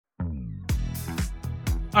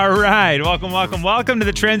All right. Welcome to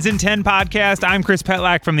the Trends in 10 podcast. I'm Chris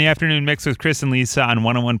Petlak from the Afternoon Mix with Chris and Lisa on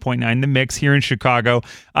 101.9 The Mix here in Chicago.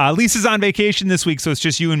 Lisa's on vacation this week, so it's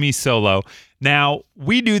just you and me solo. Now,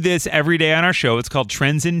 we do this every day on our show. It's called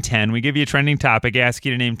Trends in 10. We give you a trending topic, ask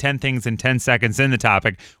you to name 10 things in 10 seconds in the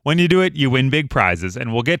topic. When you do it, you win big prizes.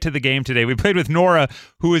 And we'll get to the game today. We played with Nora,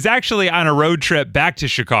 who is actually on a road trip back to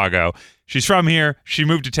Chicago. She's from here. She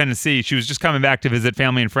moved to Tennessee. She was just coming back to visit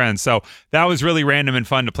family and friends. So that was really random and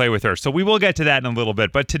fun to play with her. So we will get to that in a little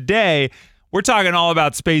bit. But today, we're talking all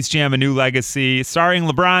about Space Jam: A New Legacy, starring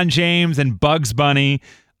LeBron James and Bugs Bunny.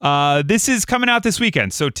 This is coming out this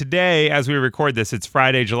weekend. So today, as we record this, it's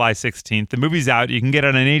Friday, July 16th. The movie's out. You can get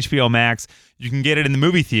it on HBO Max. You can get it in the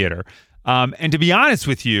movie theater. And to be honest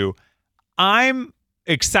with you, I'm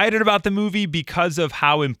excited about the movie because of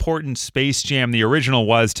how important Space Jam, the original,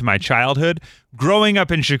 was to my childhood. Growing up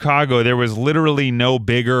in Chicago, there was literally no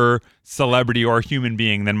bigger celebrity or human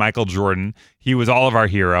being than Michael Jordan. He was all of our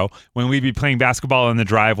hero. When we'd be playing basketball in the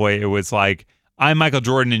driveway, it was like, I'm Michael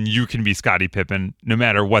Jordan and you can be Scottie Pippen, no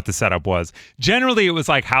matter what the setup was. Generally, it was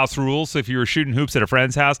like house rules. So if you were shooting hoops at a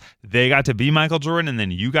friend's house, they got to be Michael Jordan and then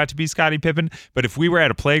you got to be Scottie Pippen. But if we were at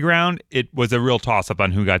a playground, it was a real toss-up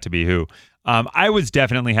on who got to be who. I was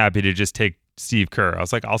definitely happy to just take Steve Kerr. I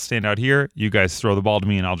was like, I'll stand out here. You guys throw the ball to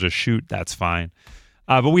me and I'll just shoot. That's fine.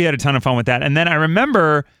 But we had a ton of fun with that. And then I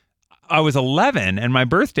remember I was 11 and my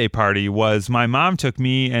birthday party was my mom took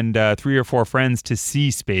me and 3 or 4 friends to see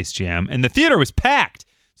Space Jam. And the theater was packed.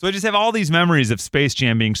 So I just have all these memories of Space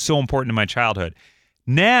Jam being so important in my childhood.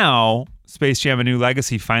 Now, Space Jam: A New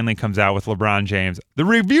Legacy finally comes out with LeBron James. The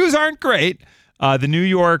reviews aren't great. The New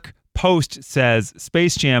York Post says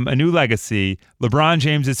Space Jam: A New Legacy, LeBron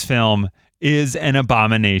James's film, is an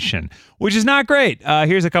abomination, which is not great.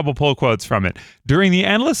 Here's a couple pull quotes from it. During the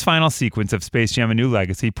endless final sequence of Space Jam: A New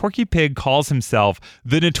Legacy, Porky Pig calls himself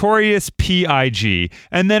the notorious P.I.G.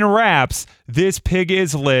 and then raps, "This pig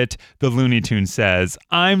is lit," the Looney Tunes says.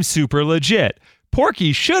 "I'm super legit."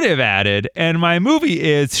 Porky should have added, "and my movie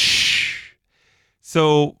is shh."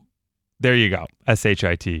 So there you go.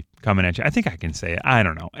 S-H-I-T. Coming at you. I think I can say it. I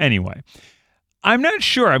don't know. Anyway, I'm not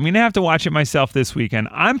sure. I'm going to have to watch it myself this weekend.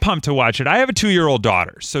 I'm pumped to watch it. I have a 2-year-old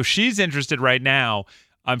daughter, so she's interested right now.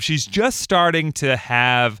 She's just starting to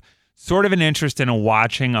have sort of an interest in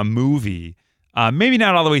watching a movie. Maybe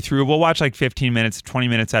not all the way through. We'll watch like 15 minutes, 20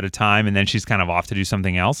 minutes at a time, and then she's kind of off to do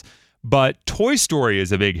something else. But Toy Story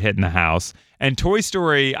is a big hit in the house. And Toy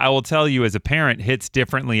Story, I will tell you, as a parent, hits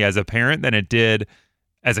differently as a parent than it did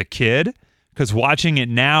as a kid. Because watching it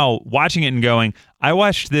and going, I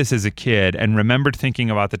watched this as a kid and remembered thinking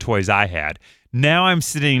about the toys I had. Now I'm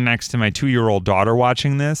sitting next to my 2-year-old daughter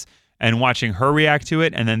watching this and watching her react to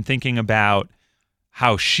it and then thinking about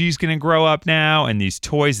how she's going to grow up now and these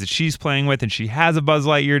toys that she's playing with. And she has a Buzz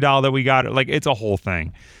Lightyear doll that we got. Like, it's a whole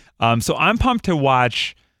thing. So I'm pumped to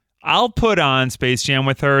watch. I'll put on Space Jam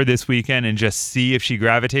with her this weekend and just see if she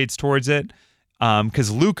gravitates towards it. Because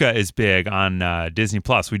Luca is big on Disney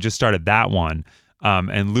Plus. We just started that one.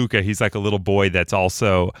 And Luca, he's like a little boy that's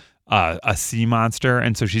also a sea monster.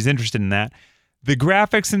 And so she's interested in that. The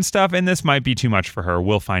graphics and stuff in this might be too much for her.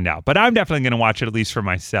 We'll find out. But I'm definitely going to watch it, at least for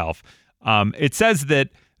myself. It says that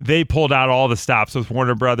they pulled out all the stops with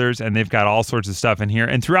Warner Brothers, and they've got all sorts of stuff in here.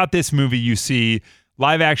 And throughout this movie, you see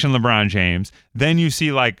live action LeBron James. Then you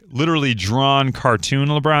see like literally drawn cartoon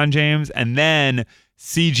LeBron James. And then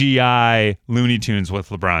CGI Looney Tunes with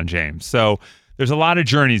LeBron James. So there's a lot of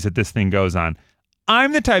journeys that this thing goes on.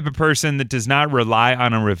 I'm the type of person that does not rely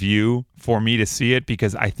on a review for me to see it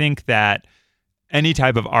because I think that any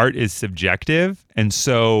type of art is subjective. And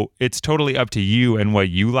so it's totally up to you and what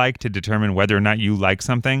you like to determine whether or not you like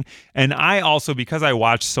something. And I also, because I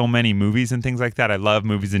watch so many movies and things like that, I love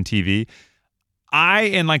movies and TV. I,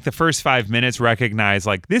 in like the first 5 minutes, recognize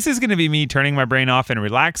like this is going to be me turning my brain off and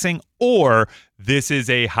relaxing, or this is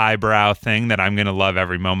a highbrow thing that I'm going to love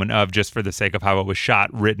every moment of just for the sake of how it was shot,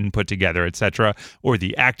 written, put together, etc., or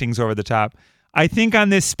the acting's over the top. I think on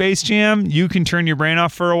this Space Jam, you can turn your brain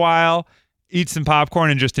off for a while, eat some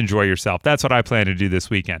popcorn, and just enjoy yourself. That's what I plan to do this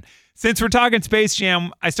weekend. Since we're talking Space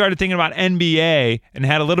Jam, I started thinking about NBA and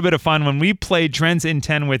had a little bit of fun when we played Trends in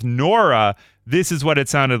 10 with Nora. This is what it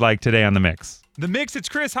sounded like today on The Mix. The Mix, it's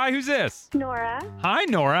Chris. Hi, who's this? Nora. Hi,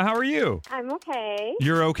 Nora. How are you? I'm okay.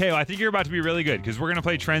 You're okay. Well, I think you're about to be really good because we're going to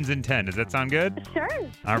play Trends in 10. Does that sound good? Sure.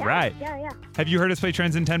 All right. Yeah. Have you heard us play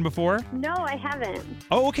Trends in 10 before? No, I haven't.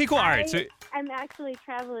 Oh, okay, cool. All right. So I'm actually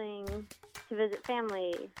traveling to visit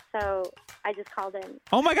family, so I just called in.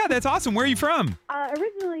 Oh my God, that's awesome. Where are you from?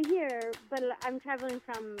 Originally here, but I'm traveling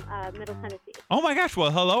from Middle Tennessee. Oh my gosh.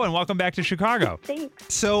 Well, hello and welcome back to Chicago.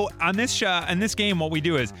 Thanks. So on this in this game, what we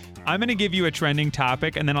do is I'm going to give you a trending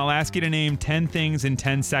topic, and then I'll ask you to name 10 things in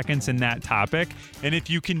 10 seconds in that topic. And if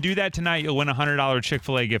you can do that tonight, you'll win a $100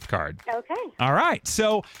 Chick-fil-A gift card. Okay. All right.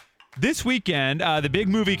 So this weekend, the big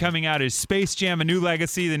movie coming out is Space Jam: A New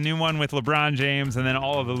Legacy, the new one with LeBron James, and then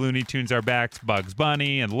all of the Looney Tunes are back, Bugs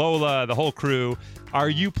Bunny and Lola, the whole crew. Are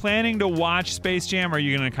you planning to watch Space Jam, or are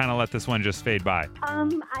you going to kind of let this one just fade by?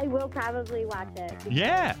 I will probably watch it.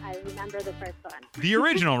 Yeah. I remember the first one. The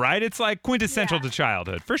original, right? It's like quintessential to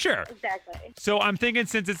childhood, for sure. Exactly. So I'm thinking,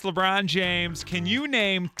 since it's LeBron James, can you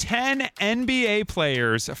name 10 NBA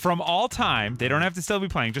players from all time? They don't have to still be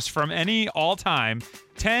playing, just from any all time.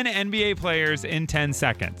 10 NBA players in 10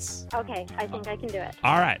 seconds. Okay, I think I can do it.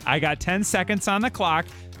 All right, I got 10 seconds on the clock.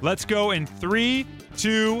 Let's go in 3,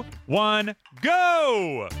 2, 1,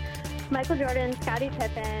 go! Michael Jordan, Scottie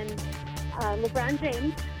Pippen, LeBron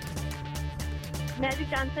James, Magic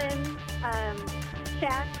Johnson,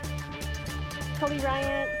 Shaq, Kobe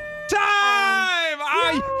Bryant.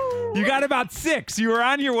 Time! You got about 6. You were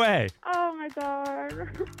on your way. Oh my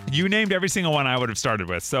God. You named every single one I would have started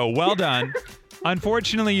with, so well done.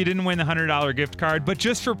 Unfortunately, you didn't win the $100 gift card, but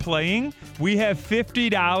just for playing, we have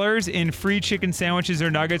 $50 in free chicken sandwiches or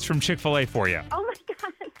nuggets from Chick-fil-A for you. Oh my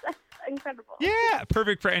God, that's incredible. Yeah,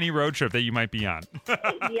 perfect for any road trip that you might be on.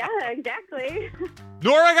 Yeah, exactly.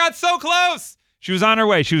 Nora got so close. She was on her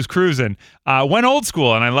way. She was cruising. Went old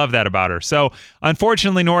school, and I love that about her. So,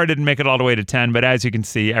 unfortunately, Nora didn't make it all the way to 10, but as you can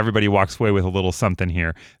see, everybody walks away with a little something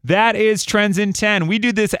here. That is Trends in 10. We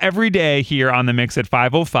do this every day here on The Mix at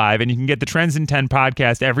 5:05, and you can get the Trends in 10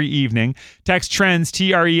 podcast every evening. Text TRENDS,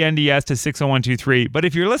 TRENDS, to 60123. But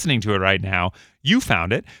if you're listening to it right now, you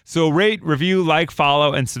found it. So rate, review, like,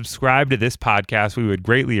 follow, and subscribe to this podcast. We would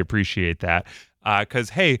greatly appreciate that. Because,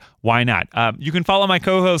 hey, why not? You can follow my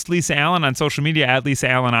co-host Lisa Allen on social media at Lisa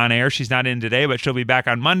Allen on air. She's not in today, but she'll be back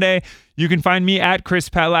on Monday. You can find me at Chris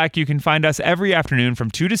Petlak. You can find us every afternoon from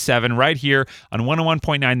 2 to 7 right here on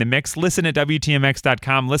 101.9 The Mix. Listen at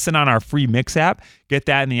WTMX.com. Listen on our free Mix app. Get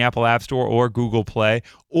that in the Apple App Store or Google Play.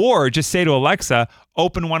 Or just say to Alexa,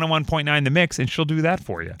 open 101.9 The Mix, and she'll do that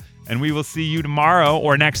for you. And we will see you tomorrow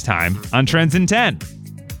or next time on Trends in 10.